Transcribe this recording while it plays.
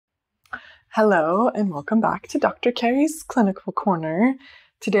Hello and welcome back to Dr. Carri's Clinical Corner.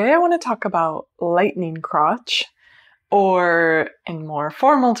 Today I want to talk about lightening crotch, or in more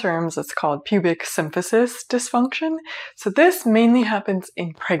formal terms, it's called pubic symphysis dysfunction. So this mainly happens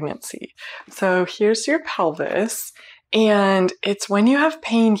in pregnancy. So here's your pelvis, and it's when you have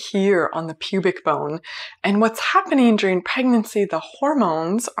pain here on the pubic bone. And what's happening during pregnancy, the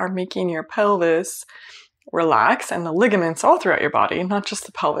hormones are making your pelvis relax, and the ligaments all throughout your body, not just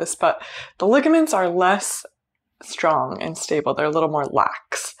the pelvis, but the ligaments are less strong and stable. They're a little more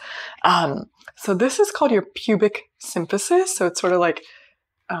lax. So this is called your pubic symphysis. So it's sort of like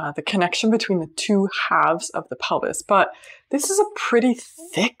the connection between the two halves of the pelvis. But this is a pretty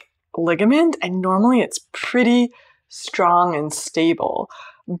thick ligament, and normally it's pretty strong and stable.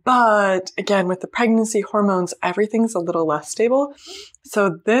 But again, with the pregnancy hormones, everything's a little less stable.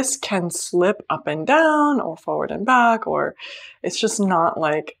 So this can slip up and down or forward and back, or it's just not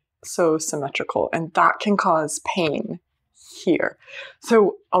like so symmetrical, and that can cause pain here.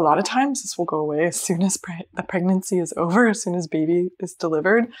 So a lot of times this will go away as soon as the pregnancy is over, as soon as baby is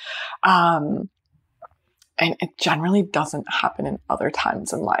delivered. And it generally doesn't happen in other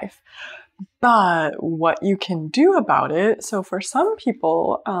times in life. But what you can do about it, so for some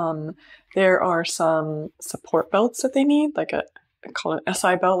people, there are some support belts that they need, like I call it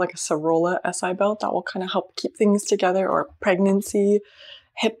SI belt, like a Serola SI belt that will kind of help keep things together, or a pregnancy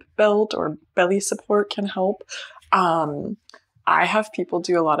hip belt or belly support can help. I have people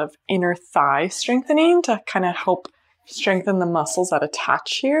do a lot of inner thigh strengthening to kind of help strengthen the muscles that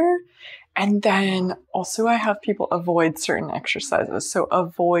attach here. And then also I have people avoid certain exercises. So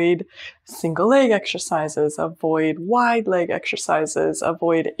avoid single leg exercises, avoid wide leg exercises,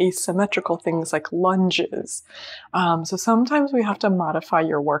 avoid asymmetrical things like lunges. So sometimes we have to modify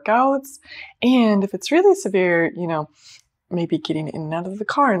your workouts. And if it's really severe, maybe getting in and out of the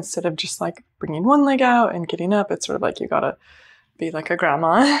car instead of just like bringing one leg out and getting up, it's sort of like you gotta be like a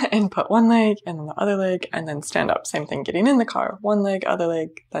grandma and put one leg and then the other leg and then stand up. Same thing, getting in the car, one leg, other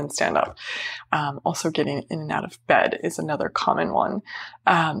leg, then stand up. Also getting in and out of bed is another common one.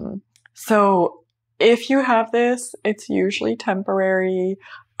 So if you have this, it's usually temporary.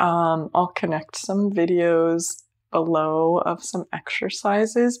 I'll connect some videos below of some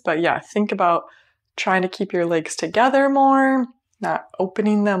exercises, but yeah, think about trying to keep your legs together more, not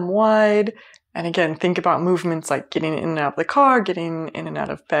opening them wide. And again, think about movements like getting in and out of the car, getting in and out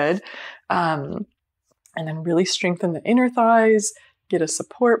of bed. And then really strengthen the inner thighs, get a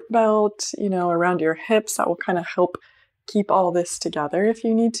support belt, around your hips that will kind of help keep all this together if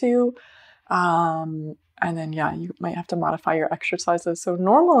you need to. And then, you might have to modify your exercises. So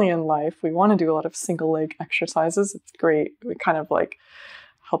normally in life, we want to do a lot of single leg exercises. It's great. It kind of like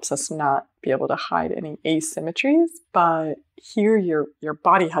helps us not be able to hide any asymmetries, but here your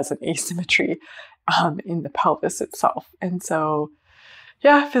body has an asymmetry in the pelvis itself. And so,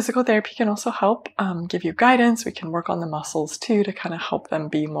 physical therapy can also help give you guidance. We can work on the muscles too to kind of help them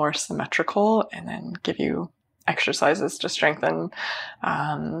be more symmetrical, and then give you exercises to strengthen.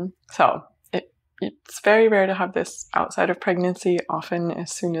 So it's very rare to have this outside of pregnancy. Often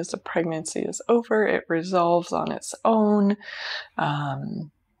as soon as the pregnancy is over, it resolves on its own.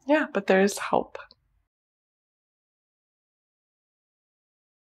 But there is help